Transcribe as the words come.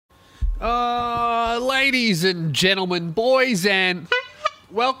Ladies and gentlemen, boys, and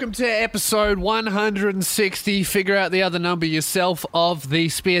welcome to episode 160. Figure out the other number yourself of the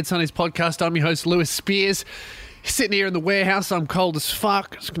Spears Sundays podcast. I'm your host, Lewis Spears. Sitting here in the warehouse. I'm cold as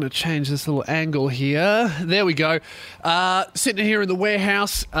fuck. Just going to change this little angle here. There we go. Sitting here in the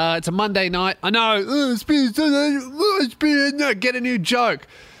warehouse. It's a Monday night. I know. Spears, no, get a new joke.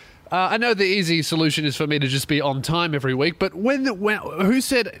 I know the easy solution is for me to just be on time every week, but when who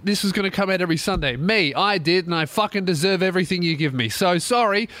said this was going to come out every Sunday? Me. I did, and I fucking deserve everything you give me. So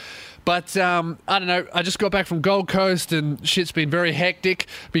sorry, but I don't know. I just got back from Gold Coast, and shit's been very hectic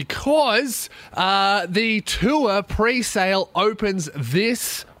because the tour pre-sale opens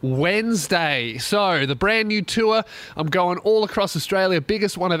this Wednesday. So the brand new tour, I'm going all across Australia,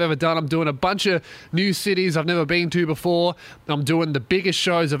 biggest one I've ever done. I'm doing a bunch of new cities I've never been to before. I'm doing the biggest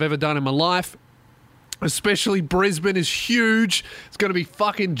shows I've ever done in my life. Especially Brisbane is huge. It's going to be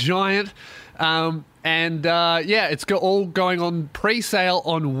fucking giant. It's all going on pre-sale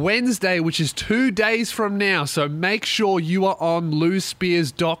on Wednesday, which is 2 days from now. So make sure you are on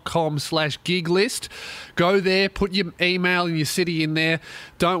louispears.com/gig list. Go there, put your email and your city in there.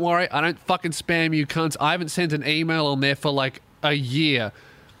 Don't worry, I don't fucking spam you cunts. I haven't sent an email on there for like a year.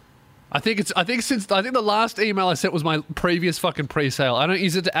 I think the last email I sent was my previous fucking pre-sale. I don't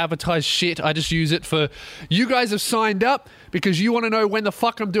use it to advertise shit. I just use it for you guys have signed up because you want to know when the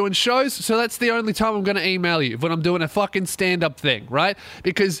fuck I'm doing shows. So that's the only time I'm going to email you, when I'm doing a fucking stand-up thing, right?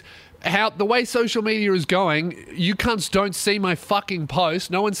 Because the way social media is going, you cunts don't see my fucking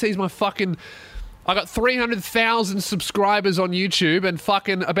post. No one sees my fucking... I got 300,000 subscribers on YouTube, and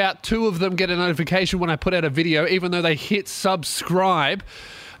fucking about 2 of them get a notification when I put out a video, even though they hit subscribe.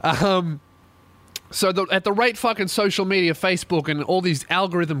 So at the rate fucking social media, Facebook, and all these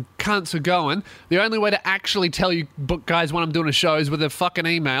algorithm cunts are going, the only way to actually tell you guys when I'm doing a show is with a fucking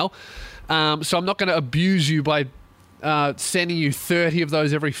email. So I'm not going to abuse you by sending you 30 of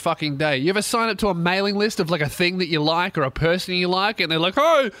those every fucking day. You ever sign up to a mailing list of like a thing that you like or a person you like, and they're like,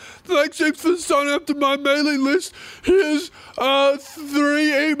 "Hey, thanks for signing up to my mailing list. Here's 3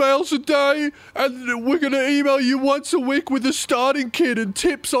 emails a day, and we're going to email you once a week with a starting kit and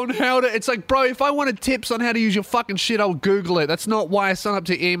tips on how to..." It's like, bro, if I wanted tips on how to use your fucking shit, I'll Google it. That's not why I sign up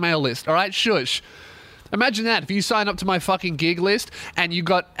to your email list, all right? Shush. Imagine that, if you sign up to my fucking gig list and you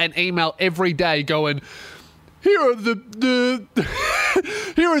got an email every day going... Here are the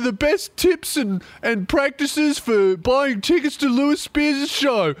best tips and practices for buying tickets to Lewis Spears'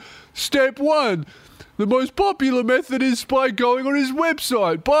 show. Step 1, the most popular method is by going on his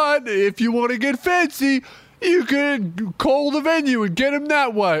website. But if you want to get fancy, you can call the venue and get him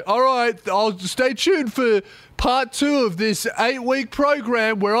that way. All right, I'll stay tuned for part 2 of this 8-week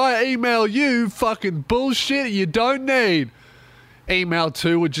program where I email you fucking bullshit you don't need. Email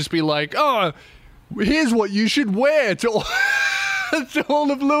 2 would just be like, "Oh, here's what you should wear to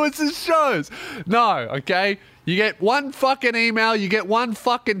all of Lewis's shows." No, okay? You get one fucking email, you get one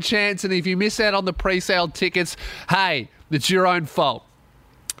fucking chance, and if you miss out on the pre-sale tickets, hey, it's your own fault.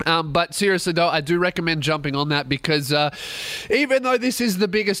 But seriously though, I do recommend jumping on that because even though this is the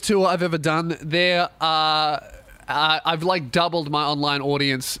biggest tour I've ever done, I've like doubled my online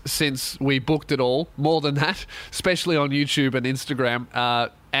audience since we booked it all, more than that, especially on YouTube and Instagram.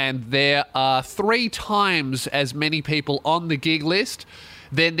 And there are 3 times as many people on the gig list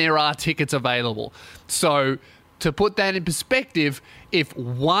than there are tickets available. So to put that in perspective, if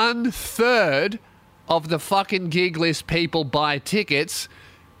 1/3 of the fucking gig list people buy tickets,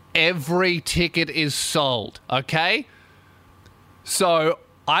 every ticket is sold, okay? So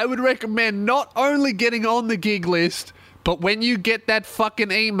I would recommend not only getting on the gig list, but when you get that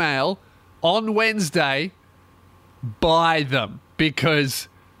fucking email on Wednesday, buy them. Because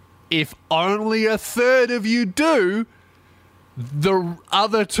if only 1/3 of you do, the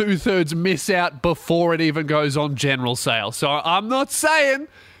other 2/3 miss out before it even goes on general sale. So I'm not saying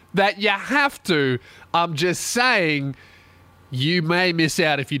that you have to. I'm just saying you may miss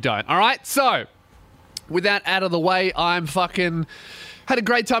out if you don't. All right? So with that out of the way, I'm fucking... had a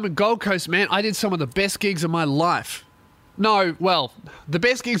great time at Gold Coast, man. I did some of the best gigs of my life. No, well, the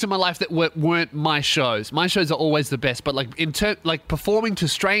best gigs of my life that weren't my shows. My shows are always the best, but like performing to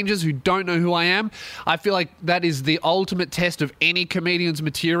strangers who don't know who I am, I feel like that is the ultimate test of any comedian's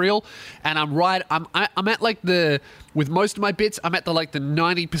material. And I'm at like with most of my bits, I'm at the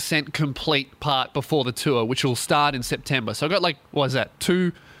 90% complete part before the tour, which will start in September. So I got what is that,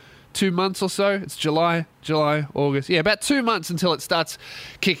 2 months or so? It's July, August. Yeah, about 2 months until it starts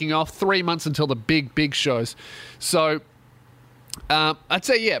kicking off. 3 months until the big shows. So I'd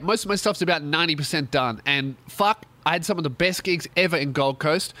say, yeah, most of my stuff's about 90% done. And fuck, I had some of the best gigs ever in Gold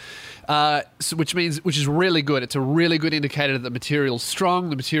Coast, which is really good. It's a really good indicator that the material's strong,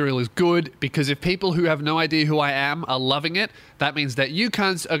 the material is good, because if people who have no idea who I am are loving it, that means that you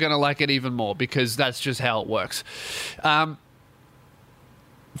cunts are going to like it even more, because that's just how it works.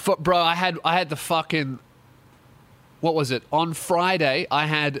 Bro, I had the fucking... What was it? On Friday, I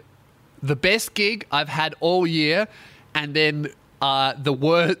had the best gig I've had all year, and then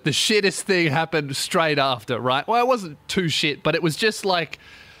the shittest thing happened straight after, right? Well, it wasn't too shit, but it was just like...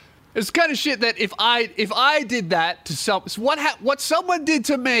 It's kind of shit that if I did that to what someone did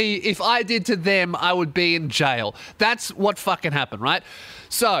to me, if I did to them, I would be in jail. That's what fucking happened, right?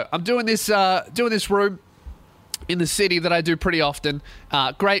 So I'm doing this room in the city that I do pretty often.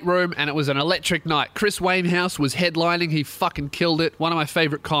 Great room, and it was an electric night. Chris Wainhouse was headlining. He fucking killed it. One of my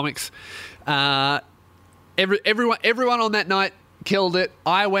favorite comics. Everyone on that night killed it.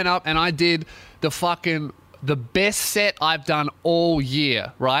 I went up and I did the best set I've done all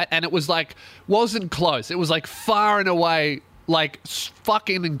year, right? And it was like, wasn't close. It was like far and away, like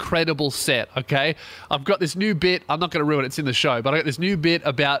fucking incredible set, okay? I've got this new bit. I'm not going to ruin it. It's in the show. But I got this new bit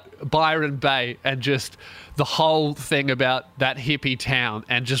about Byron Bay and just the whole thing about that hippie town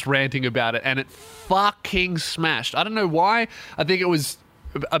and just ranting about it. And it fucking smashed. I don't know why. I think it was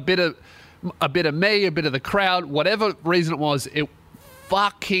a bit of me, a bit of the crowd, whatever reason it was, it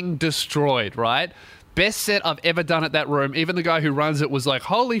fucking destroyed, right? Best set I've ever done at that room. Even the guy who runs it was like,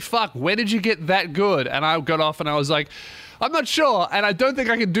 holy fuck, when did you get that good? And I got off and I was like, I'm not sure, and I don't think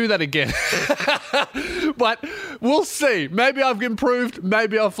I can do that again. But we'll see. Maybe I've improved,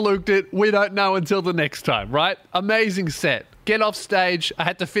 maybe I fluked it. We don't know until the next time, right? Amazing set. Get off stage. I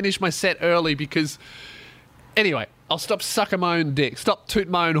had to finish my set early because... Anyway, I'll stop sucking my own dick. Stop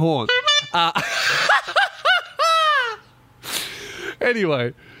tooting my own horn.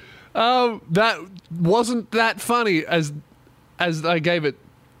 Anyway... that wasn't that funny as I gave it.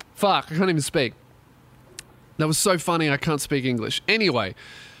 Fuck, I can't even speak. That was so funny I can't speak English. Anyway,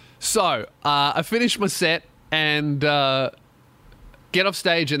 so I finished my set and get off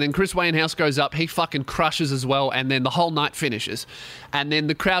stage, and then Chris Wainhouse goes up. He fucking crushes as well, and then the whole night finishes. And then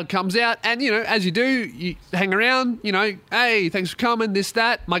the crowd comes out, and, you know, as you do, you hang around, you know, hey, thanks for coming, this,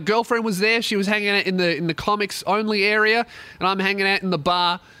 that. My girlfriend was there. She was hanging out in the comics only area, and I'm hanging out in the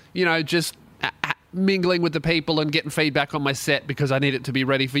bar, you know, just mingling with the people and getting feedback on my set because I need it to be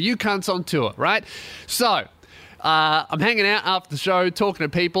ready for you cunts on tour, right? So I'm hanging out after the show, talking to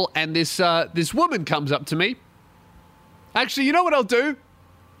people, and this woman comes up to me. Actually, you know what I'll do?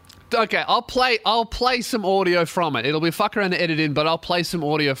 Okay, I'll play some audio from it. It'll be fuck around to edit in, but I'll play some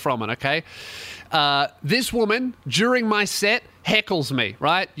audio from it, okay? This woman, during my set, heckles me,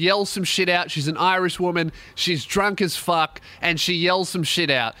 right? Yells some shit out. She's an Irish woman. She's drunk as fuck, and she yells some shit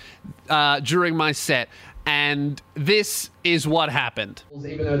out during my set. And this is what happened.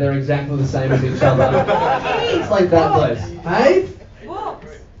 Even though they're exactly the same as each other. It's like that place. Hey? Walks.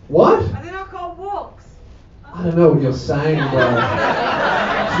 What? Are they not called walks? I don't know what you're saying, bro.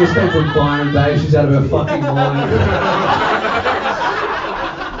 She just came from Byron Bay. She's out of her fucking mind.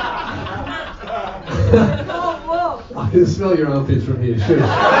 I can smell your armpits from here. Shoot.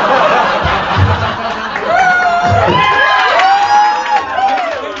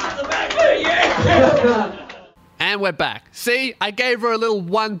 And we're back. See, I gave her a little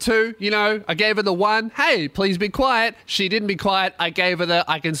 1-2, you know, I gave her the 1, hey, please be quiet. She didn't be quiet. I gave her the,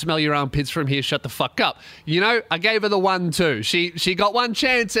 I can smell your armpits from here, shut the fuck up. You know, I gave her the 1-2. She got one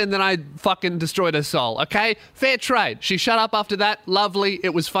chance and then I fucking destroyed her soul, okay? Fair trade. She shut up after that. Lovely.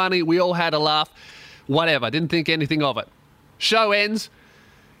 It was funny. We all had a laugh. Whatever. Didn't think anything of it. Show ends.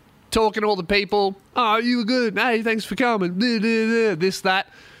 Talking to all the people. Oh, you were good. Hey, thanks for coming. This, that.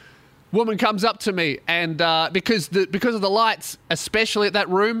 Woman comes up to me, and because of the lights, especially at that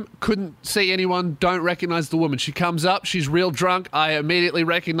room, couldn't see anyone, don't recognize the woman. She comes up, she's real drunk. I immediately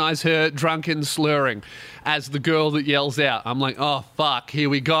recognize her drunken slurring as the girl that yells out. I'm like, oh fuck, here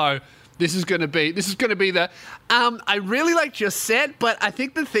we go. This is gonna be the I really liked your set, but I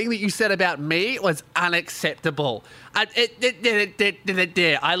think the thing that you said about me was unacceptable. I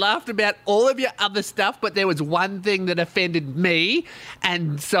laughed about all of your other stuff, but there was one thing that offended me,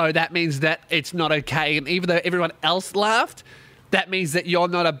 and so that means that it's not okay. And even though everyone else laughed, that means that you're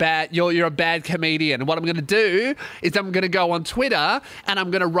not a bad, you're a bad comedian. And what I'm going to do is I'm going to go on Twitter and I'm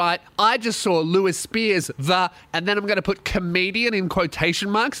going to write, I just saw Lewis Spears, and then I'm going to put comedian in quotation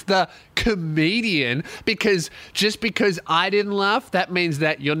marks, the comedian, because just because I didn't laugh, that means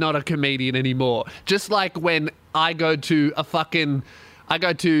that you're not a comedian anymore. Just like when I go to a fucking, I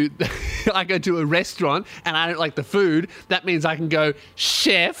go to I go to a restaurant and I don't like the food. That means I can go,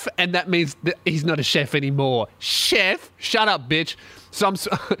 chef, and that means that he's not a chef anymore. Chef, shut up, bitch. So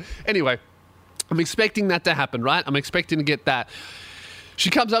anyway, I'm expecting that to happen, right? I'm expecting to get that. She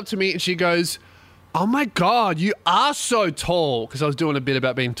comes up to me and she goes, oh my God, you are so tall. Because I was doing a bit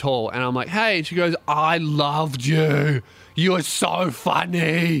about being tall. And I'm like, hey. And she goes, I loved you. You were so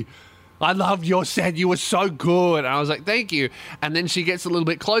funny. I loved your set. You were so good. And I was like, thank you. And then she gets a little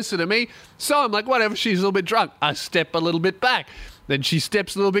bit closer to me. So I'm like, whatever. She's a little bit drunk. I step a little bit back. Then she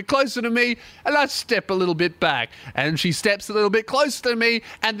steps a little bit closer to me, and I step a little bit back. And she steps a little bit closer to me,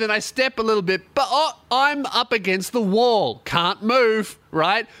 and then I step a little bit, but I'm up against the wall. Can't move,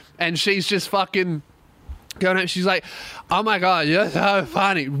 right? And she's just fucking going up. She's like, oh my God, you're so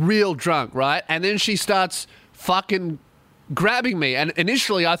funny. Real drunk, right? And then she starts fucking grabbing me. And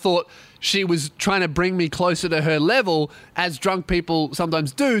initially I thought she was trying to bring me closer to her level, as drunk people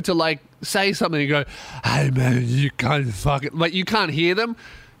sometimes do, to like say something and go, hey man, you can't fucking, like you can't hear them.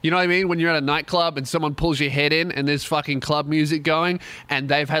 You know what I mean? When you're at a nightclub and someone pulls your head in and there's fucking club music going and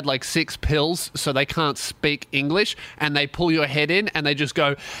they've had like 6 pills so they can't speak English, and they pull your head in and they just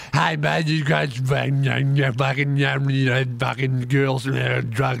go, hey man, you guys fucking, fucking girls,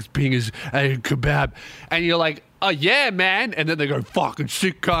 drugs, pingers, kebab. And you're like, oh yeah, man. And then they go, fucking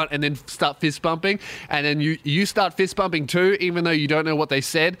shit cunt, and then start fist bumping. And then you start fist bumping too, even though you don't know what they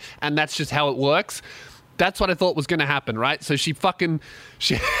said. And that's just how it works. That's what I thought was going to happen, right? So she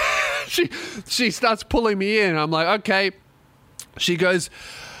starts pulling me in. I'm like, okay. She goes,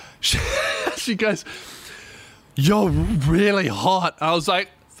 you're really hot. I was like,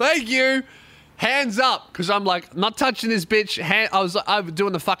 thank you. Hands up, because I'm like, not touching this bitch. I was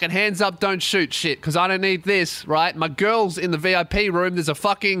doing the fucking hands up, don't shoot shit, because I don't need this, right? My girl's in the VIP room.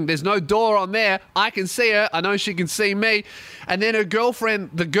 There's no door on there. I can see her. I know she can see me. And then her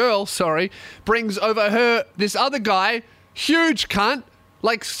girlfriend, brings over this other guy, huge cunt,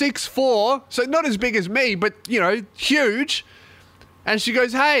 like 6'4", so not as big as me, but, you know, huge. And she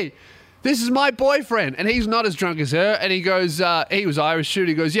goes, hey, this is my boyfriend. And he's not as drunk as her. And he goes, he was Irish too.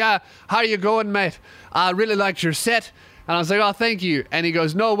 He goes, yeah, how you going, mate? I really liked your set. And I was like, oh, thank you. And he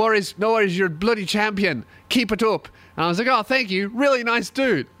goes, no worries, you're a bloody champion. Keep it up. And I was like, oh, thank you. Really nice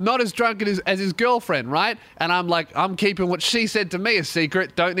dude. Not as drunk as his girlfriend, right? And I'm like, I'm keeping what she said to me a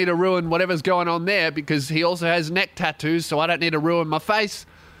secret. Don't need to ruin whatever's going on there, because he also has neck tattoos, so I don't need to ruin my face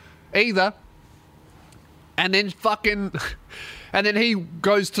either. And then and then he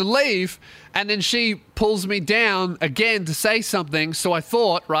goes to leave, and then she pulls me down again to say something, so I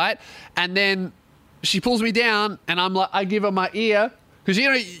thought, right? And then she pulls me down, and I'm like, I give her my ear. Because,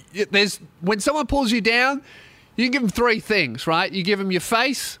 you know, when someone pulls you down, you give them 3 things, right? You give them your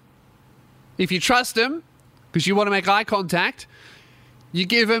face, if you trust them, because you want to make eye contact. You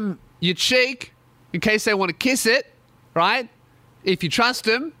give them your cheek, in case they want to kiss it, right? If you trust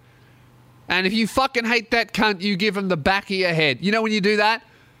them. And if you fucking hate that cunt, you give him the back of your head. You know when you do that?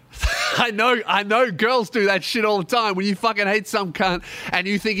 I know girls do that shit all the time. When you fucking hate some cunt and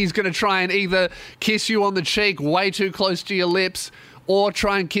you think he's going to try and either kiss you on the cheek way too close to your lips, or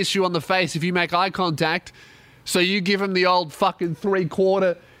try and kiss you on the face if you make eye contact. So you give him the old fucking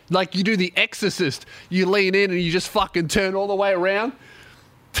 3/4, like you do the Exorcist. You lean in and you just fucking turn all the way around.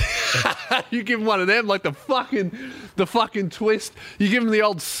 You give him one of them, like the fucking twist. You give him the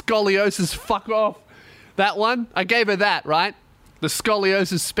old scoliosis fuck off. That one, I gave her that, right? The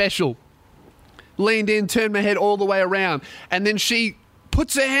scoliosis special. Leaned in, turned my head all the way around. And then she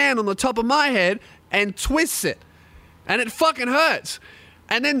puts her hand on the top of my head and twists it. And it fucking hurts.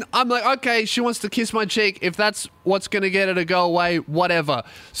 And then I'm like, okay, she wants to kiss my cheek. If that's what's going to get her to go away, whatever.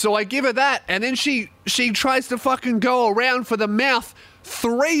 So I give her that. And then she tries to fucking go around for the mouth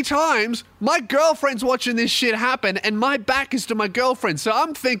 3 times. My girlfriend's watching this shit happen, and my back is to my girlfriend. So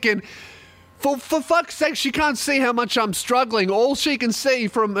I'm thinking, for fuck's sake, she can't see how much I'm struggling. All she can see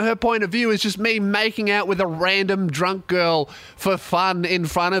from her point of view is just me making out with a random drunk girl for fun in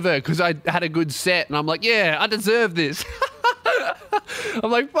front of her because I had a good set. And I'm like, yeah, I deserve this.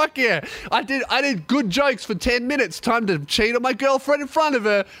 I'm like, fuck yeah. I did good jokes for 10 minutes. Time to cheat on my girlfriend in front of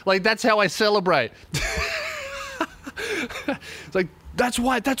her. Like, that's how I celebrate. It's like, that's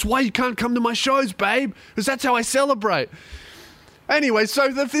why you can't come to my shows, babe, because that's how I celebrate. Anyway, so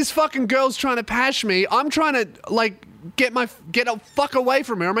this fucking girl's trying to pash me. I'm trying to, like, get a fuck away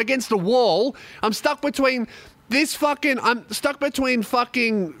from her. I'm against a wall. I'm stuck between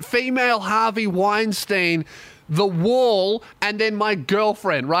fucking female Harvey Weinstein, the wall, and then my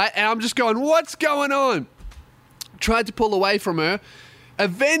girlfriend, right? And I'm just going, what's going on? Tried to pull away from her.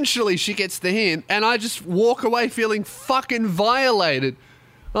 Eventually, she gets the hint, and I just walk away feeling fucking violated.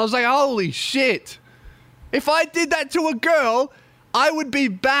 I was like, holy shit. If I did that to a girl, I would be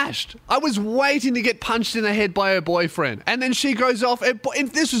bashed. I was waiting to get punched in the head by her boyfriend. And then she goes off, and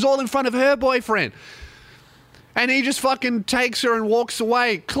this was all in front of her boyfriend. And he just fucking takes her and walks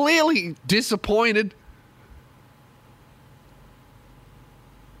away, clearly disappointed.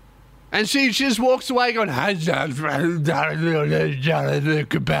 And she just walks away going, kebabs.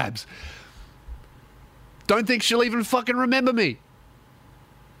 Don't think she'll even fucking remember me.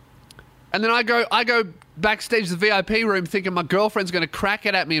 And then I go backstage to the VIP room thinking my girlfriend's going to crack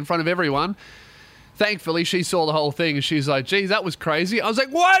it at me in front of everyone. Thankfully, she saw the whole thing and she's like, geez, that was crazy. I was like,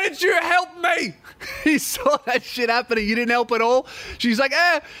 why did you help me? You saw that shit happening. You didn't help at all? She's like,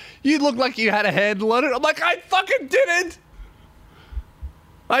 you look like you had a handle on it. I'm like, I fucking didn't.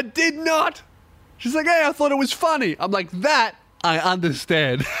 I did not. She's like, I thought it was funny. I'm like, that I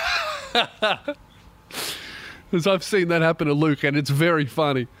understand. Because I've seen that happen to Luke and it's very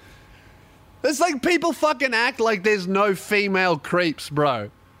funny. It's like people fucking act like there's no female creeps, bro.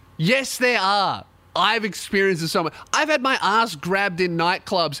 Yes, there are. I've experienced this so much. I've had my ass grabbed in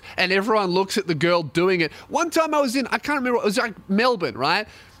nightclubs and everyone looks at the girl doing it. One time I was I can't remember, it was like Melbourne, right?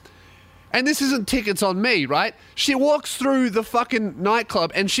 And this isn't tickets on me, right? She walks through the fucking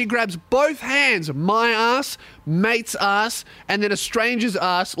nightclub and she grabs both hands, my ass, mate's ass, and then a stranger's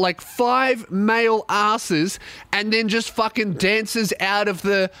ass, like 5 male asses, and then just fucking dances out of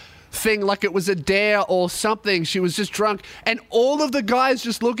the thing like it was a dare or something. She was just drunk. And all of the guys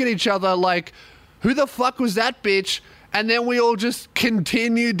just look at each other like, who the fuck was that bitch? And then we all just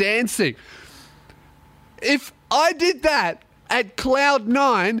continue dancing. If I did that at Cloud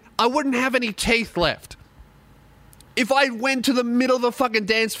 9, I wouldn't have any teeth left. If I went to the middle of the fucking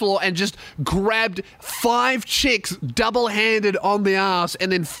dance floor and just grabbed 5 chicks double-handed on the ass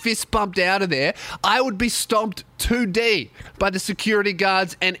and then fist bumped out of there, I would be stomped 2D by the security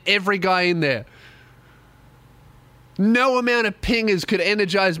guards and every guy in there. No amount of pingers could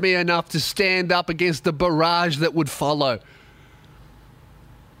energize me enough to stand up against the barrage that would follow.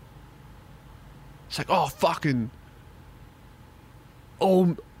 It's like, oh, fucking...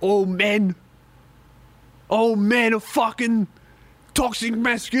 all men are fucking toxic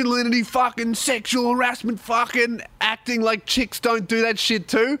masculinity, fucking sexual harassment, fucking acting like chicks don't do that shit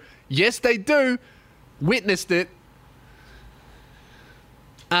too. Yes, they do. Witnessed it.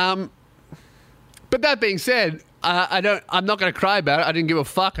 But that being said, I'm not going to cry about it. I didn't give a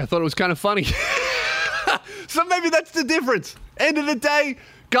fuck. I thought it was kind of funny. So maybe that's the difference. End of the day,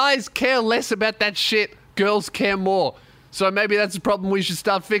 guys care less about that shit. Girls care more. So maybe that's a problem we should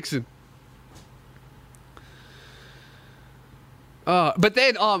start fixing. But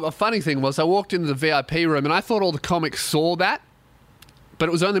then, a funny thing was I walked into the VIP room and I thought all the comics saw that, but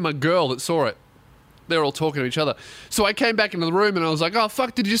it was only my girl that saw it. They were all talking to each other. So I came back into the room and I was like, oh,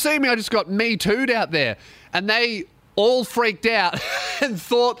 fuck, did you see me? I just got Me Too'd out there. And they all freaked out and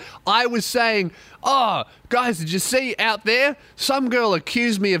thought I was saying, oh, guys, did you see out there? Some girl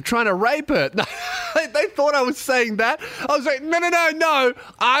accused me of trying to rape her. They thought I was saying that. I was like, no.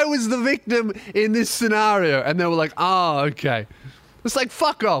 I was the victim in this scenario. And they were like, oh, okay. It's like,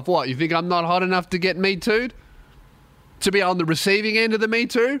 fuck off. What, you think I'm not hot enough to get Me Too'd? To be on the receiving end of the Me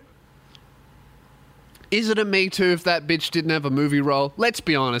Too? Is it a Me Too if that bitch didn't have a movie role? Let's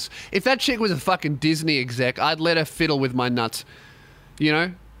be honest. If that chick was a fucking Disney exec, I'd let her fiddle with my nuts. You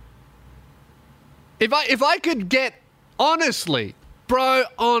know? If I could get, honestly, bro,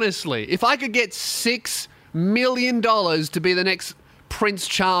 honestly, if I could get $6 million to be the next Prince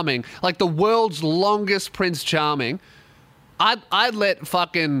Charming, like the world's longest Prince Charming, I'd let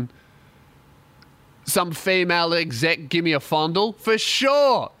fucking some female exec give me a fondle for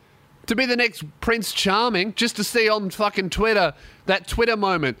sure. To be the next Prince Charming, just to see on fucking Twitter, that Twitter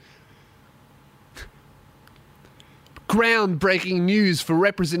moment. Groundbreaking news for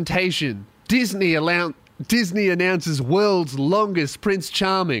representation. Disney announces world's longest Prince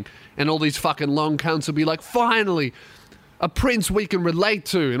Charming. And all these fucking long cunts will be like, finally, a prince we can relate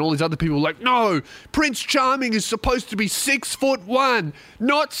to. And all these other people are like, no, Prince Charming is supposed to be 6'1",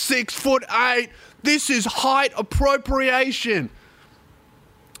 not 6'8". This is height appropriation.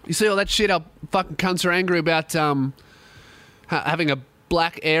 You see all that shit how fucking cunts are angry about having a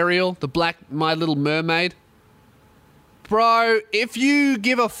black Ariel, the black My Little Mermaid? Bro, if you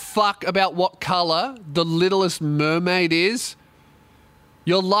give a fuck about what colour the Littlest Mermaid is,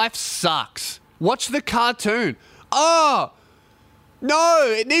 your life sucks. Watch the cartoon. Oh, no,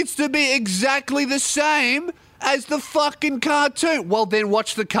 it needs to be exactly the same as the fucking cartoon. Well, then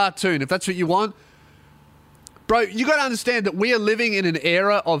watch the cartoon if that's what you want. Bro, you got to understand that we are living in an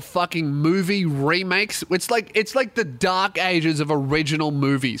era of fucking movie remakes. It's like the dark ages of original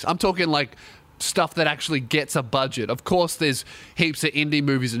movies. I'm talking like stuff that actually gets a budget. Of course, there's heaps of indie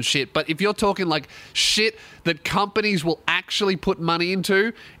movies and shit, but if you're talking like shit that companies will actually put money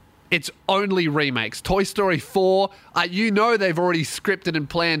into, it's only remakes. Toy Story 4, you know they've already scripted and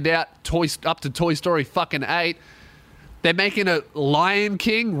planned out up to Toy Story fucking 8. They're making a Lion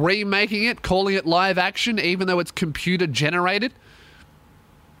King, remaking it, calling it live action, even though it's computer generated.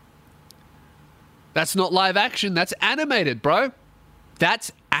 That's not live action. That's animated, bro.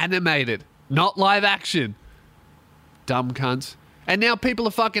 That's animated, not live action. Dumb cunts. And now people are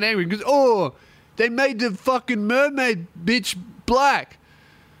fucking angry because, oh, they made the fucking mermaid bitch black.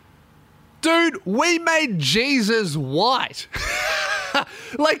 Dude, we made Jesus white.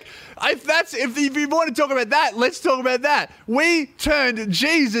 Like, if you want to talk about that, let's talk about that. We turned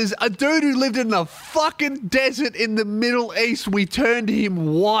Jesus, a dude who lived in the fucking desert in the Middle East, we turned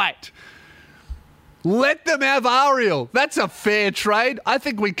him white. Let them have Ariel. That's a fair trade. I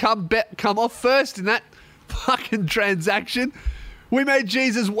think we come off first in that fucking transaction. We made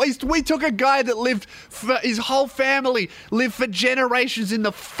Jesus. We took a guy that lived for his whole family, lived for generations in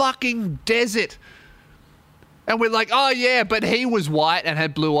the fucking desert. And we're like, oh yeah, but he was white and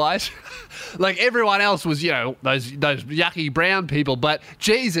had blue eyes. Like everyone else was, you know, those yucky brown people. But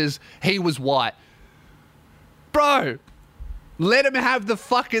Jesus, he was white. Bro, let him have the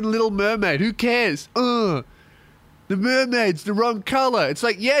fucking Little Mermaid. Who cares? The mermaid's the wrong color. It's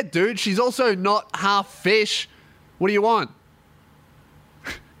like, yeah, dude, she's also not half fish. What do you want?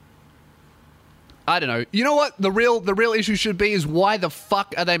 I don't know. You know what the real issue should be is why the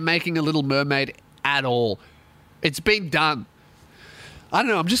fuck are they making a Little Mermaid at all? It's been done. I don't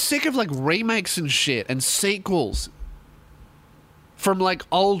know. I'm just sick of like remakes and shit and sequels from like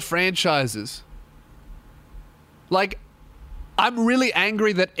old franchises. Like, I'm really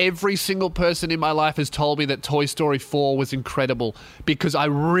angry that every single person in my life has told me that Toy Story 4 was incredible because I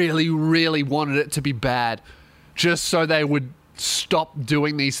really, really wanted it to be bad just so they would stop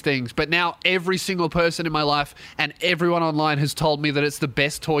doing these things. But now every single person in my life and everyone online has told me that it's the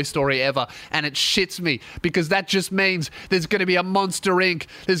best Toy Story ever, and it shits me because that just means there's going to be a Monster Inc.,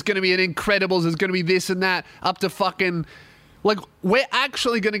 there's going to be an Incredibles, there's going to be this and that, up to fucking, like, we're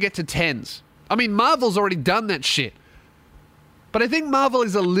actually going to get to 10s. I mean, Marvel's already done that shit. But I think Marvel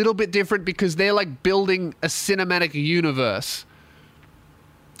is a little bit different because they're like building a cinematic universe.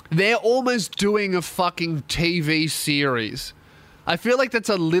 They're almost doing a fucking TV series. I feel like that's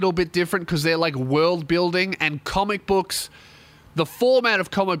a little bit different because they're like world building, and comic books, the format of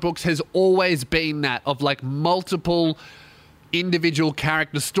comic books has always been that of like multiple individual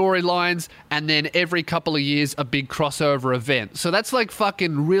character storylines and then every couple of years a big crossover event. So that's like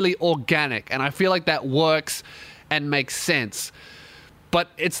fucking really organic, and I feel like that works and makes sense.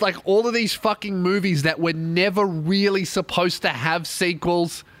 But it's like all of these fucking movies that were never really supposed to have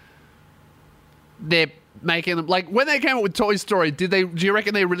sequels, they're making them. Like, when they came up with Toy Story, do you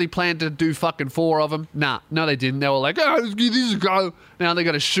reckon they really planned to do fucking 4 of them? Nah, no they didn't. They were like, oh, let's give this a go. Now they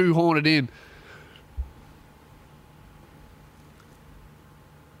got to shoehorn it in.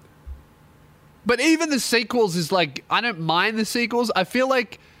 But even the sequels is like, I don't mind the sequels. I feel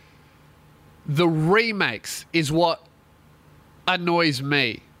like the remakes is what annoys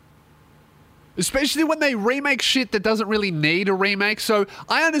me. Especially when they remake shit that doesn't really need a remake. So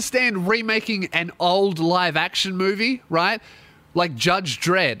I understand remaking an old live action movie, right? Like Judge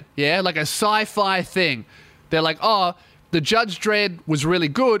Dredd, yeah? Like a sci-fi thing. They're like, oh, the Judge Dredd was really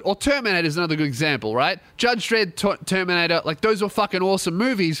good. Or Terminator is another good example, right? Judge Dredd, Terminator, like those were fucking awesome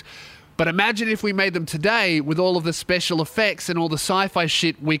movies. But imagine if we made them today with all of the special effects and all the sci-fi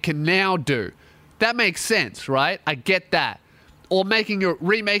shit we can now do. That makes sense, right? I get that. Or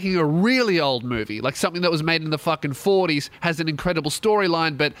remaking a really old movie, like something that was made in the fucking 40s, has an incredible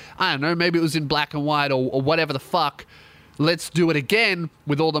storyline, but I don't know, maybe it was in black and white or whatever the fuck. Let's do it again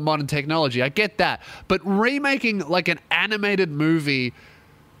with all the modern technology. I get that. But remaking like an animated movie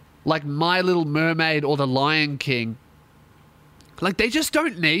like My Little Mermaid or The Lion King, like they just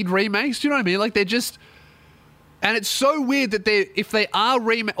don't need remakes. Do you know what I mean? Like they're just... And it's so weird that if they are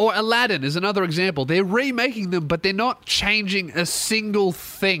or Aladdin is another example. They're remaking them, but they're not changing a single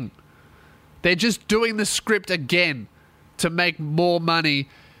thing. They're just doing the script again to make more money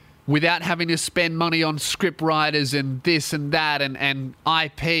without having to spend money on script writers and this and that and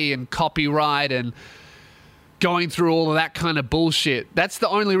IP and copyright and going through all of that kind of bullshit. That's the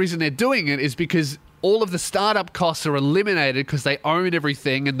only reason they're doing it, is because all of the startup costs are eliminated because they own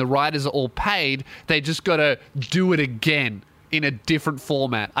everything and the writers are all paid. They just got to do it again in a different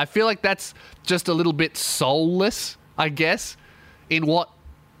format. I feel like that's just a little bit soulless, I guess, in what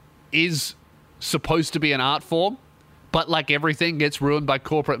is supposed to be an art form, but like everything gets ruined by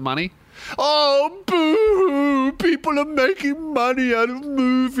corporate money. Oh, boo! People are making money out of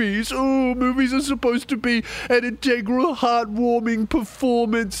movies. Oh, movies are supposed to be an integral, heartwarming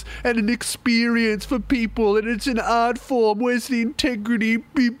performance and an experience for people, and it's an art form. Where's the integrity?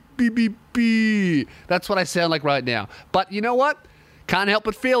 Beep, beep, beep, beep. That's what I sound like right now. But you know what? Can't help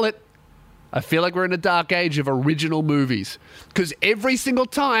but feel it. I feel like we're in a dark age of original movies. Because every single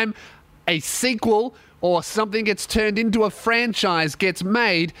time a sequel or something gets turned into a franchise gets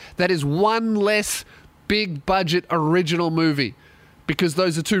made, that is one less big budget original movie. Because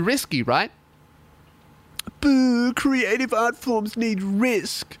those are too risky, right? Boo, creative art forms need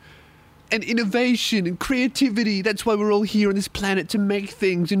risk and innovation and creativity. That's why we're all here on this planet, to make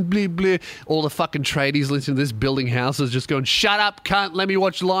things and blah, blah. All the fucking tradies listening to this building houses just going, shut up, cunt, let me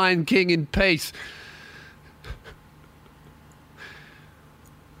watch Lion King in peace.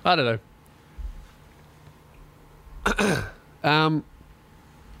 I don't know.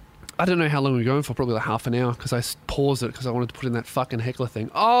 I don't know how long we're going for, probably like half an hour, because I paused it because I wanted to put in that fucking Heckler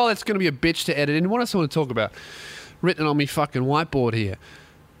thing. Oh, that's going to be a bitch to edit in. What else I want to talk about? Written on me fucking whiteboard here.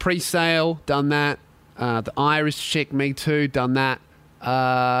 Pre-sale, done that. The Irish chick, me too, done that.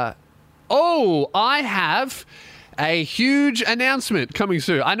 I have a huge announcement coming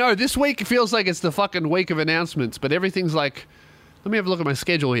soon. I know this week feels like it's the fucking week of announcements, but everything's like, let me have a look at my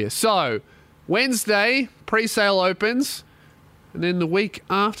schedule here. So, Wednesday, pre-sale opens, and then the week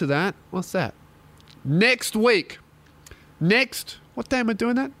after that, what's that? Next week. What day am I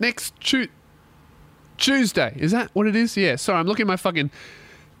doing that? Next Tuesday. Is that what it is? Yeah, sorry, I'm looking at my fucking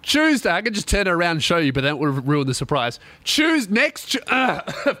Tuesday. I could just turn it around and show you, but that would have ruined the surprise. Next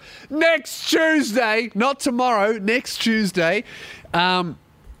Tuesday, not tomorrow, next Tuesday,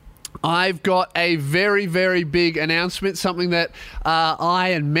 I've got a very, very big announcement, something that I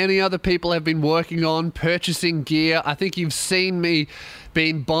and many other people have been working on, purchasing gear. I think you've seen me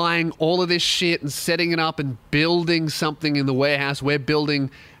been buying all of this shit and setting it up and building something in the warehouse. We're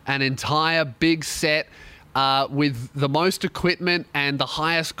building an entire big set with the most equipment and the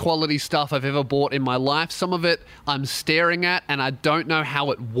highest quality stuff I've ever bought in my life. Some of it I'm staring at and I don't know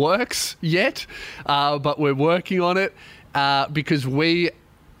how it works yet, but we're working on it because we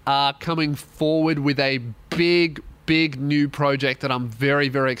are coming forward with a big new project that I'm very,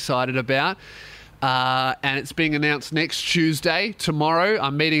 very excited about. And it's being announced next Tuesday. Tomorrow,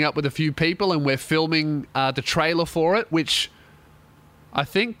 I'm meeting up with a few people and we're filming the trailer for it, which I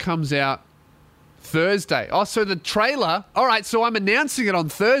think comes out Thursday. Oh, so the trailer... All right, so I'm announcing it on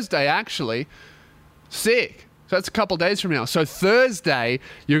Thursday, actually. Sick. So that's a couple days from now. So Thursday,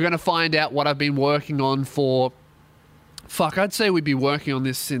 you're going to find out what I've been working on for... Fuck, I'd say we'd be working on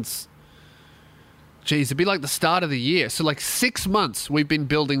this since... Geez, it'd be like the start of the year. So like 6 months we've been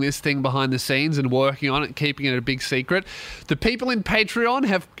building this thing behind the scenes and working on it and keeping it a big secret. The people in Patreon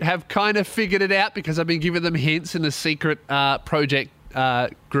have kind of figured it out because I've been giving them hints in the secret project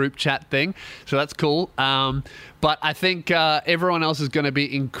group chat thing. So that's cool. But I think everyone else is going to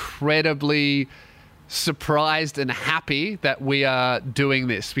be incredibly surprised and happy that we are doing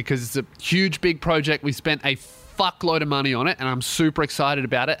this because it's a huge, big project. We spent a fuckload of money on it and I'm super excited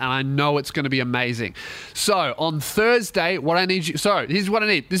about it and I know it's going to be amazing. So on Thursday, what I need you... So here's what I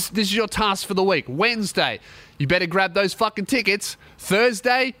need. This is your task for the week. Wednesday, you better grab those fucking tickets.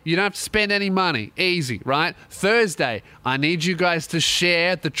 Thursday, you don't have to spend any money. Easy, right? Thursday, I need you guys to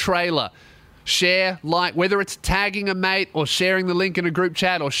share the trailer. Share, like, whether it's tagging a mate or sharing the link in a group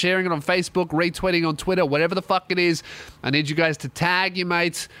chat or sharing it on Facebook, retweeting on Twitter, whatever the fuck it is, I need you guys to tag your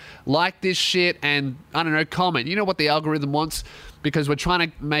mates, like this shit, and, I don't know, comment. You know what the algorithm wants, because we're trying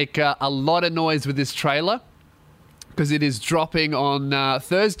to make a lot of noise with this trailer, because it is dropping on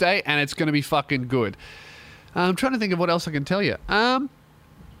Thursday, and it's going to be fucking good. I'm trying to think of what else I can tell you.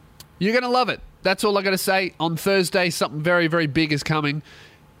 You're going to love it. That's all I got to say. On Thursday, something very, very big is coming.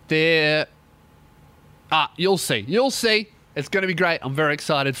 You'll see. You'll see. It's going to be great. I'm very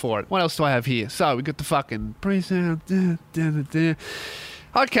excited for it. What else do I have here? So, we got the fucking pre-sale.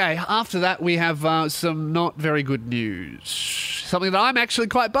 Okay, after that, we have some not very good news. Something that I'm actually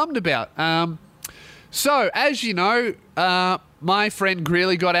quite bummed about. So, as you know, my friend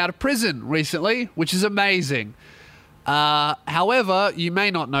Greeley got out of prison recently, which is amazing. However, you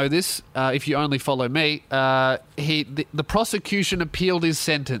may not know this if you only follow me. The prosecution appealed his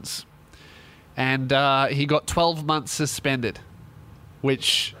sentence. And he got 12 months suspended,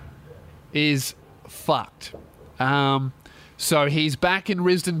 which is fucked. So he's back in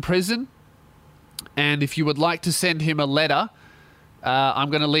Risdon prison, and if you would like to send him a letter I'm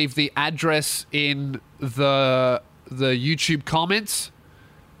going to leave the address in the YouTube comments.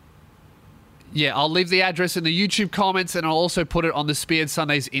 Yeah, I'll leave the address in the YouTube comments, and I'll also put it on the Speared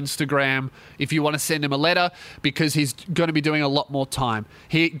Sundays Instagram if you want to send him a letter, because he's going to be doing a lot more time.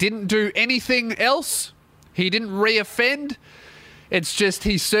 He didn't do anything else. He didn't re-offend. It's just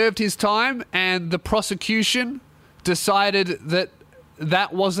he served his time, and the prosecution decided that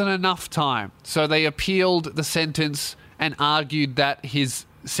that wasn't enough time. So they appealed the sentence and argued that his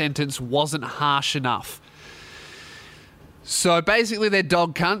sentence wasn't harsh enough. So basically they're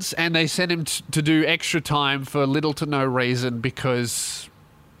dog cunts, and they sent him to do extra time for little to no reason because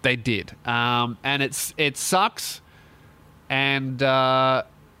they did. And it sucks, and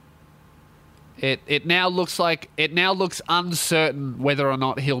it now looks uncertain whether or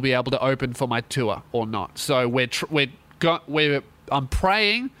not he'll be able to open for my tour or not. So I'm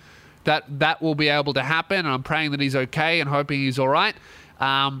praying that will be able to happen, and I'm praying that he's okay and hoping he's all right.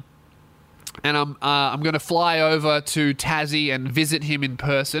 And I'm going to fly over to Tassie and visit him in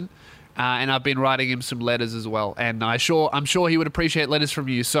person, and I've been writing him some letters as well. And I'm sure he would appreciate letters from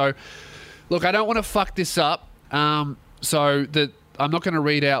you. So, look, I don't want to fuck this up. So that I'm not going to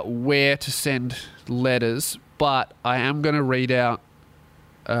read out where to send letters, but I am going to read out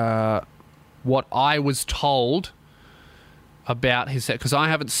what I was told about his set, because I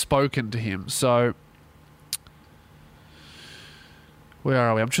haven't spoken to him. So, where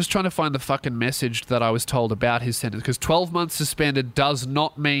are we? I'm just trying to find the fucking message that I was told about his sentence, because 12 months suspended does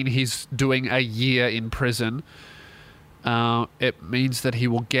not mean he's doing a year in prison. It means that he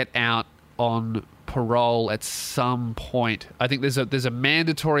will get out on parole at some point. I think there's a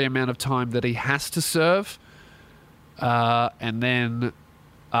mandatory amount of time that he has to serve, and then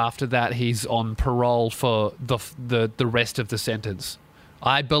after that he's on parole for the rest of the sentence.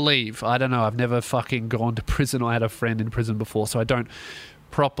 I believe. I don't know. I've never fucking gone to prison. I had a friend in prison before, so I don't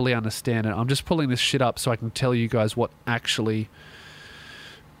properly understand it. I'm just pulling this shit up so I can tell you guys what actually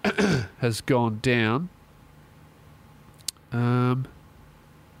has gone down.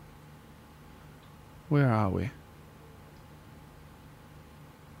 Where are we?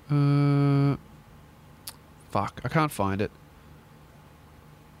 Fuck. I can't find it.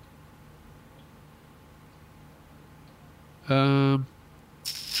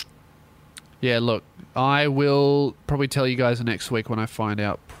 Yeah, look, I will probably tell you guys next week when I find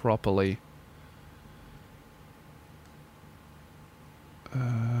out properly.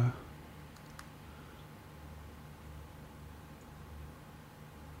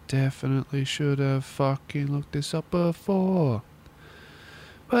 Definitely should have fucking looked this up before,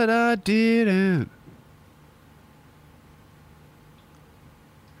 but I didn't.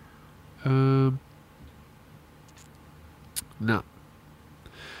 No.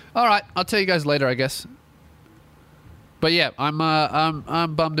 All right, I'll tell you guys later, I guess. But yeah, I'm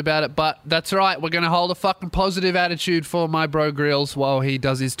bummed about it, but that's all right. We're gonna hold a fucking positive attitude for my bro Grills while he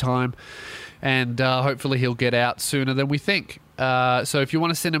does his time, and hopefully he'll get out sooner than we think. So if you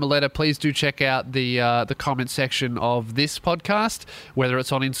want to send him a letter, please do check out the comment section of this podcast, whether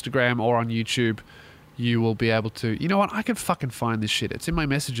it's on Instagram or on YouTube. You will be able to. You know what? I can fucking find this shit. It's in my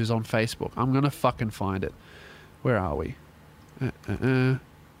messages on Facebook. I'm gonna fucking find it. Where are we?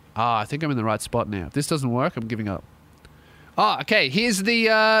 I think I'm in the right spot now. If this doesn't work, I'm giving up. Okay. Here's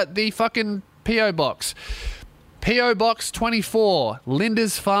the fucking P.O. Box. P.O. Box 24,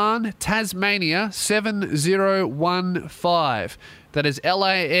 Lindisfarne, Tasmania 7015. That is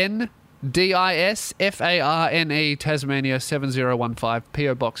Landisfarne, Tasmania 7015.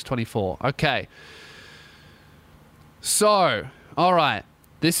 P.O. Box 24. Okay. So, all right.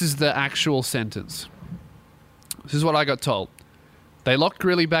 This is the actual sentence. This is what I got told. They locked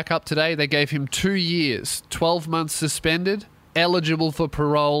Grilly back up today. They gave him 2 years, 12 months suspended, eligible for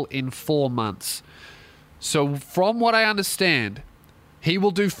parole in 4 months. So from what I understand, he will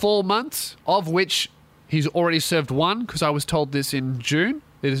do 4 months, of which he's already served 1, because I was told this in June.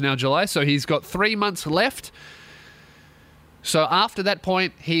 It is now July, so he's got 3 months left. So after that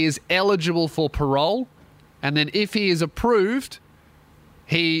point, he is eligible for parole. And then if he is approved,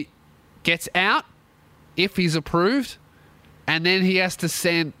 he gets out, if he's approved. And then he has to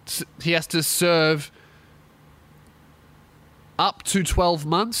serve up to 12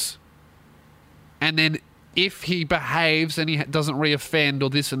 months. And then if he behaves and he doesn't reoffend or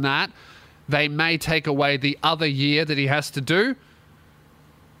this and that, they may take away the other year that he has to do.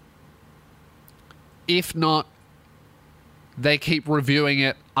 If not, they keep reviewing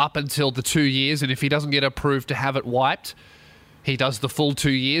it up until the 2 years. And if he doesn't get approved to have it wiped, he does the full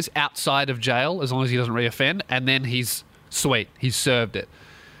 2 years outside of jail, as long as he doesn't reoffend. And then he's sweet. He's served it.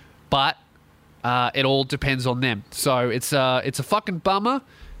 But It all depends on them. So it's a fucking bummer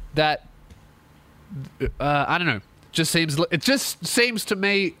that I don't know. It just seems to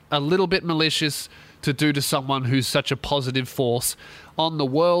me a little bit malicious to do to someone who's such a positive force on the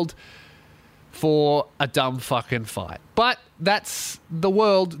world for a dumb fucking fight. But that's the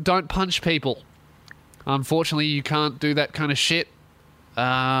world. Don't punch people. Unfortunately, you can't do that kind of shit.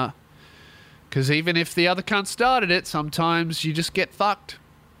 Because even if the other cunt started it, sometimes you just get fucked.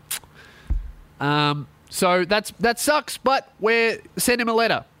 So that sucks, but send him a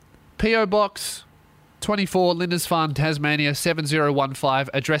letter. P.O. Box 24, Lindisfarne, Tasmania, 7015.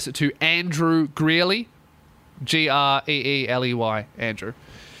 Address it to Andrew Greeley, Greeley, Andrew.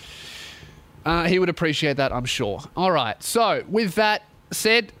 He would appreciate that, I'm sure. All right, so with that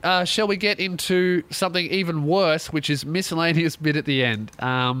said, shall we get into something even worse, which is miscellaneous bit at the end.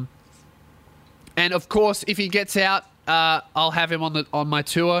 And of course, if he gets out, I'll have him on my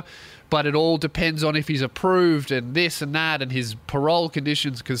tour. But it all depends on if he's approved and this and that and his parole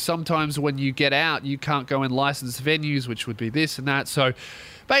conditions, because sometimes when you get out, you can't go in licensed venues, which would be this and that. So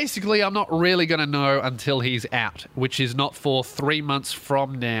basically, I'm not really going to know until he's out, which is not for 3 months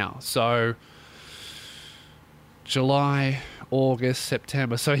from now. So July, August,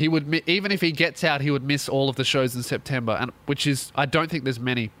 September. So he would, even if he gets out, he would miss all of the shows in September, and which is, I don't think there's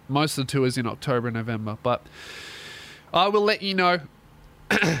many. Most of the tours in October and November. But I will let you know.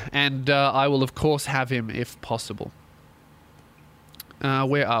 And I will, of course, have him if possible.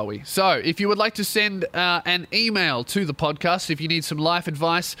 Where are we? So, if you would like to send an email to the podcast, if you need some life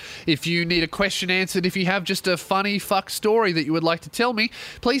advice, if you need a question answered, if you have just a funny fuck story that you would like to tell me,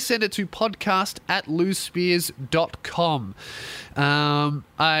 please send it to podcast@loosespears.com.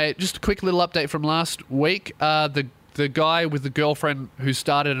 Just a quick little update from last week. The guy with the girlfriend who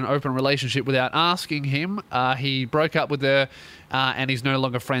started an open relationship without asking him, he broke up with her, and he's no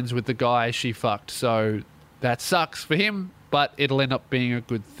longer friends with the guy she fucked. So that sucks for him, but it'll end up being a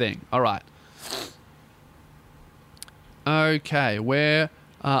good thing. All right. Okay, where...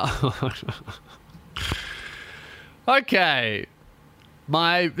 okay.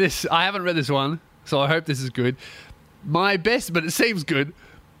 I haven't read this one, so I hope this is good. My best, but it seems good.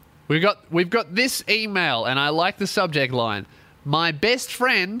 We've got this email, and I like the subject line. My best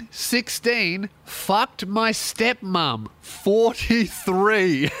friend, 16, fucked my stepmom,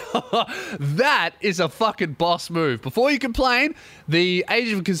 43. That is a fucking boss move. Before you complain, the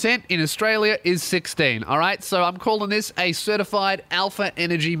age of consent in Australia is 16. All right, so I'm calling this a certified alpha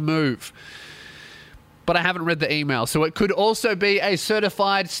energy move. But I haven't read the email, so it could also be a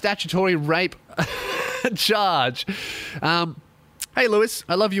certified statutory rape charge. Hey, Lewis,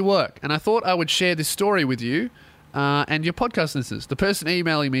 I love your work, and I thought I would share this story with you and your podcast listeners. The person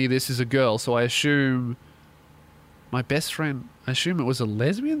emailing me this is a girl, so I assume my best friend, I assume it was a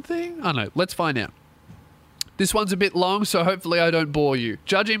lesbian thing? I don't know. Let's find out. This one's a bit long, so hopefully I don't bore you.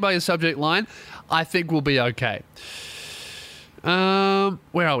 Judging by your subject line, I think we'll be okay. Where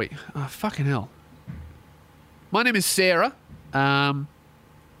are we? Oh, fucking hell. My name is Sarah.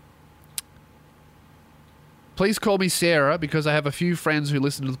 Please call me Sarah because I have a few friends who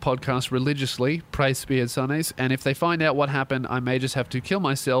listen to the podcast religiously, praise Spearhead Sundays, and if they find out what happened, I may just have to kill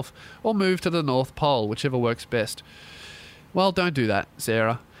myself or move to the North Pole, whichever works best. Well, don't do that,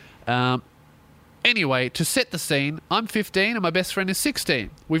 Sarah. Anyway, to set the scene, I'm 15 and my best friend is 16.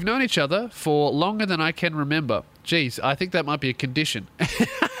 We've known each other for longer than I can remember. Jeez, I think that might be a condition.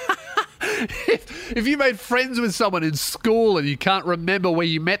 If you made friends with someone in school and you can't remember where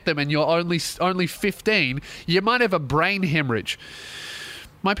you met them and you're only 15, you might have a brain hemorrhage.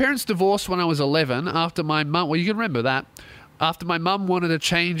 My parents divorced when I was 11 after my mum... Well, you can remember that. After my mum wanted a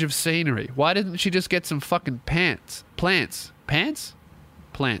change of scenery. Why didn't she just get some fucking plants? Plants?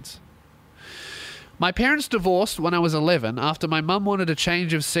 My parents divorced when I was 11 after my mum wanted a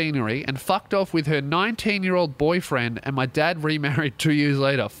change of scenery and fucked off with her 19-year-old boyfriend, and my dad remarried 2 years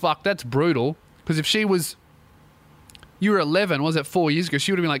later. Fuck, that's brutal. Because if she was... You were 11, what was that, 4 years ago?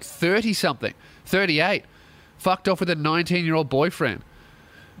 She would have been like 30-something. 38. Fucked off with a 19-year-old boyfriend.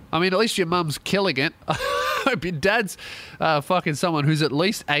 I mean, at least your mum's killing it. I hope your dad's fucking someone who's at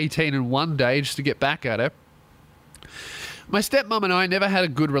least 18 in one day just to get back at her. My stepmom and I never had a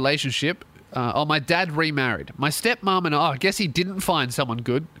good relationship. My dad remarried. My stepmom and I guess he didn't find someone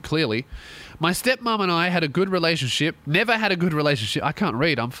good, clearly. My stepmom and I had a good relationship. Never had a good relationship. I can't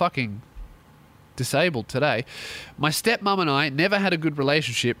read. I'm fucking disabled today. My stepmom and I never had a good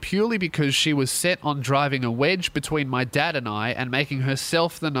relationship purely because she was set on driving a wedge between my dad and I and making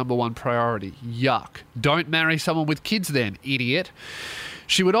herself the number one priority. Yuck. Don't marry someone with kids then, idiot.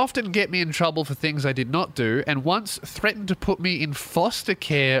 She would often get me in trouble for things I did not do and once threatened to put me in foster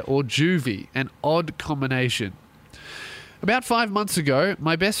care or juvie, an odd combination. About 5 months ago,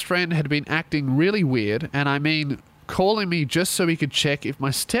 my best friend had been acting really weird, and I mean calling me just so he could check if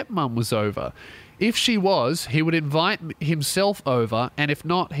my stepmom was over. If she was, he would invite himself over, and if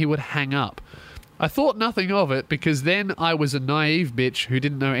not, he would hang up. I thought nothing of it because then I was a naive bitch who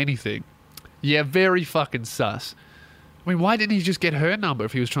didn't know anything. Yeah, very fucking sus. I mean, why didn't he just get her number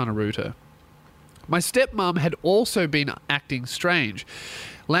if he was trying to root her? My stepmom had also been acting strange,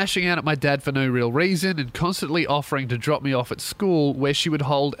 lashing out at my dad for no real reason and constantly offering to drop me off at school where she would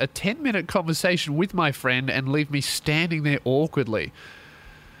hold a 10-minute conversation with my friend and leave me standing there awkwardly.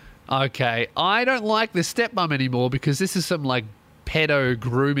 Okay, I don't like the stepmom anymore because this is some like pedo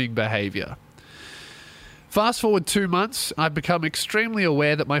grooming behavior. Fast forward 2 months, I've become extremely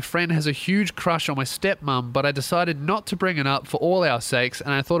aware that my friend has a huge crush on my stepmom, but I decided not to bring it up for all our sakes,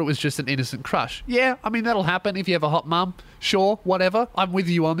 and I thought it was just an innocent crush. Yeah, I mean, that'll happen if you have a hot mum. Sure, whatever. I'm with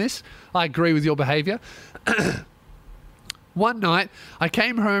you on this. I agree with your behavior. One night, I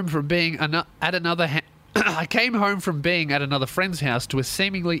came home from being at another friend's house to a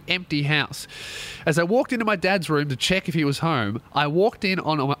seemingly empty house. As I walked into my dad's room to check if he was home, I walked in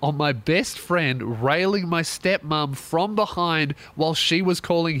on my best friend railing my stepmom from behind while she was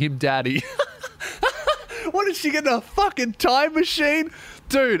calling him daddy. What, did she get a fucking time machine?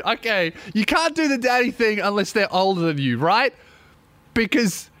 Dude, okay, you can't do the daddy thing unless they're older than you, right?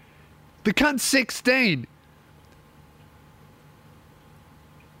 Because the cunt's 16.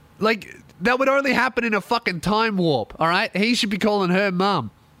 Like, that would only happen in a fucking time warp, all right? He should be calling her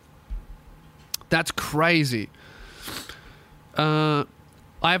mum. That's crazy. I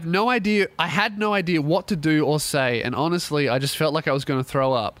had no idea what to do or say, and honestly, I just felt like I was going to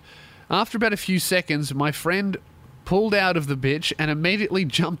throw up. After about a few seconds, my friend pulled out of the bitch and immediately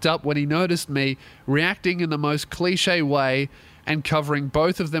jumped up when he noticed me, reacting in the most cliche way and covering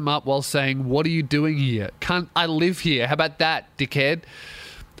both of them up while saying, "What are you doing here? Can't I live here? How about that, dickhead?"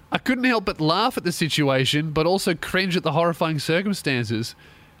 I couldn't help but laugh at the situation, but also cringe at the horrifying circumstances.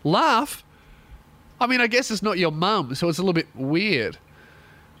 Laugh? I mean, I guess it's not your mum, so it's a little bit weird.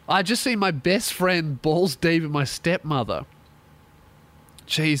 I just see my best friend balls deep in my stepmother.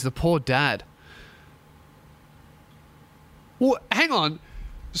 Jeez, the poor dad. Well, hang on.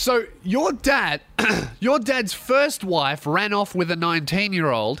 So your dad's first wife ran off with a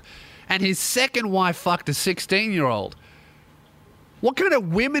 19-year-old, and his second wife fucked a 16-year-old. What kind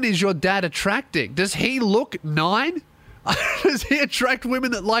of women is your dad attracting? Does he look 9? Does he attract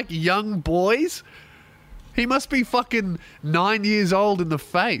women that like young boys? He must be fucking 9 years old in the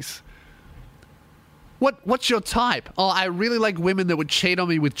face. What's your type? Oh, I really like women that would cheat on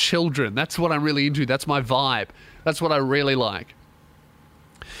me with children. That's what I'm really into. That's my vibe. That's what I really like.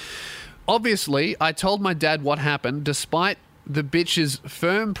 Obviously, I told my dad what happened despite the bitch's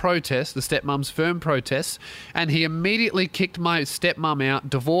firm protest, the stepmom's firm protests, and he immediately kicked my stepmom out,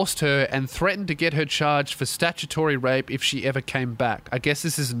 divorced her, and threatened to get her charged for statutory rape if she ever came back. I guess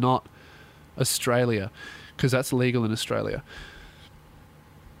this is not Australia, because that's legal in Australia.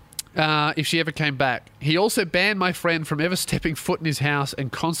 If she ever came back. He also banned my friend from ever stepping foot in his house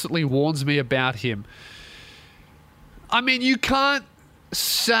and constantly warns me about him. I mean, you can't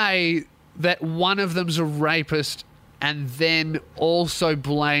say that one of them's a rapist and then also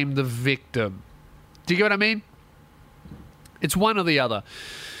blame the victim. Do you get what I mean? It's one or the other.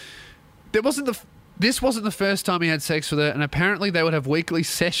 This wasn't the first time he had sex with her, and apparently they would have weekly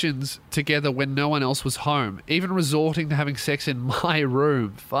sessions together when no one else was home, even resorting to having sex in my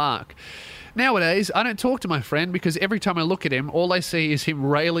room. Fuck. Nowadays, I don't talk to my friend because every time I look at him, all I see is him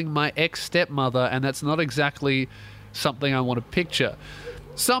railing my ex-stepmother, and that's not exactly something I want to picture.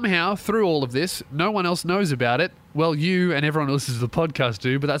 Somehow, through all of this, no one else knows about it. Well, you and everyone who listens to the podcast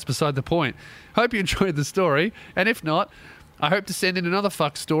do, but that's beside the point. Hope you enjoyed the story, and if not, I hope to send in another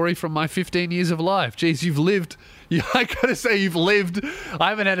fuck story from my 15 years of life. Jeez, you've lived. I gotta say, you've lived. I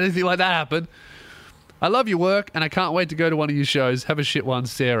haven't had anything like that happen. I love your work, and I can't wait to go to one of your shows. Have a shit one,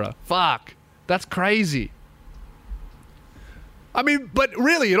 Sarah. Fuck. That's crazy. I mean, but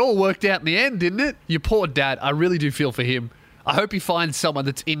really, it all worked out in the end, didn't it? Your poor dad. I really do feel for him. I hope he finds someone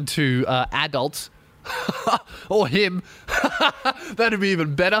that's into adults. Or him. That'd be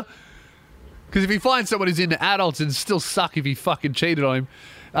even better. Because if he finds someone who's into adults, it'd still suck if he fucking cheated on him.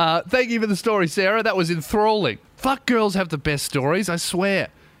 Thank you for the story, Sarah. That was enthralling. Fuck, girls have the best stories, I swear.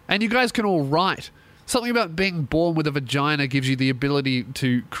 And you guys can all write. Something about being born with a vagina gives you the ability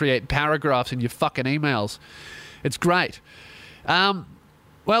to create paragraphs in your fucking emails. It's great.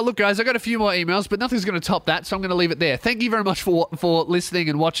 Well, look, guys, I got a few more emails, but nothing's going to top that, so I'm going to leave it there. Thank you very much for listening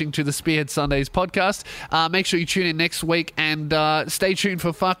and watching to the Spearhead Sundays podcast. Make sure you tune in next week and stay tuned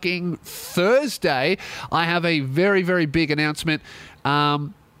for fucking Thursday. I have a very, very big announcement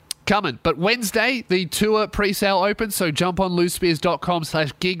coming. But Wednesday, the tour pre-sale opens, so jump on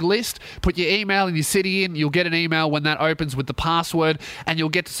loosespears.com/gig list, put your email and your city in, you'll get an email when that opens with the password, and you'll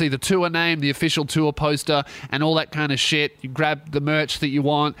get to see the tour name, the official tour poster, and all that kind of shit. You grab the merch that you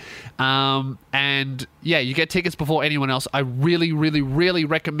want, and yeah, you get tickets before anyone else. I really, really, really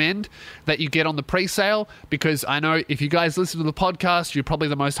recommend that you get on the pre-sale, because I know if you guys listen to the podcast, you're probably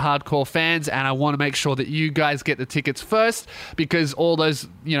the most hardcore fans, and I want to make sure that you guys get the tickets first, because all those,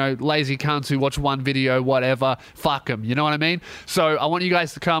 lazy cunts who watch one video, whatever, fuck them, you know what I mean? So I want you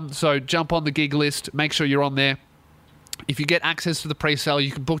guys to come, so jump on the gig list, make sure you're on there. If you get access to the pre-sale,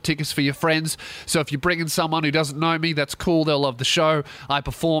 you can book tickets for your friends. So if you bring in someone who doesn't know me, that's cool. They'll love the show. I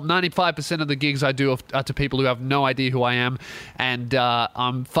perform. 95% of the gigs I do are to people who have no idea who I am. And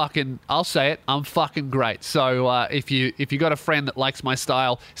I'll say it, I'm fucking great. So if you got a friend that likes my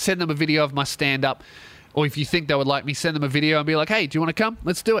style, send them a video of my stand-up. Or if you think they would like me, send them a video and be like, hey, do you want to come?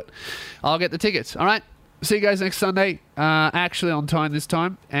 Let's do it. I'll get the tickets. All right? See you guys next Sunday, actually on time this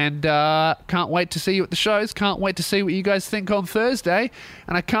time, and can't wait to see you at the shows, can't wait to see what you guys think on Thursday,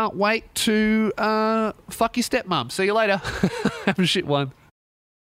 and I can't wait to fuck your stepmom. See you later. Have a shit one.